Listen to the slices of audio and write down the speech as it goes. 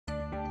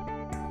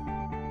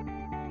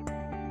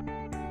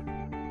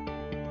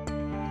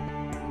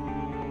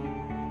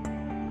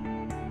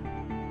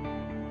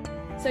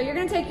So you're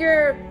gonna take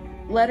your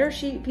letter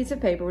sheet piece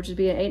of paper, which would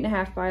be an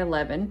 8.5 by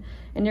 11,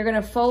 and you're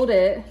gonna fold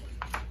it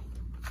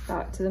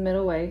about to the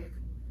middle way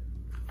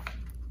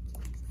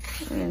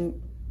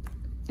and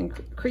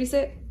crease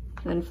it,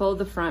 and then fold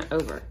the front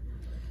over.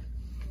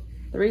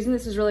 The reason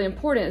this is really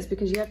important is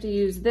because you have to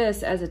use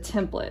this as a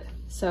template.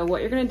 So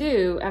what you're gonna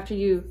do after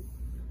you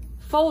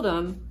fold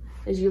them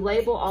is you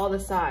label all the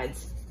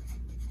sides.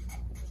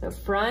 So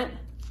front,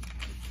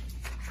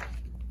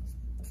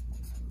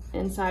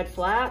 inside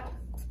flap.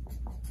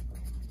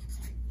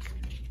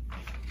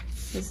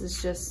 This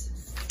is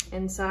just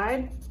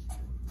inside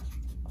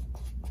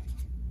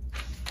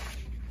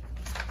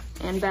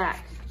and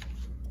back.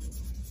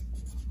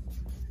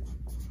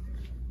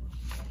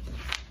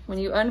 When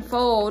you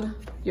unfold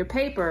your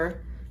paper,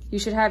 you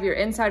should have your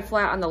inside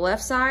flat on the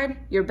left side,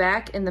 your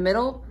back in the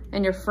middle,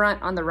 and your front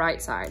on the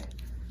right side.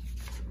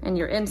 And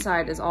your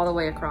inside is all the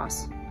way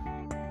across.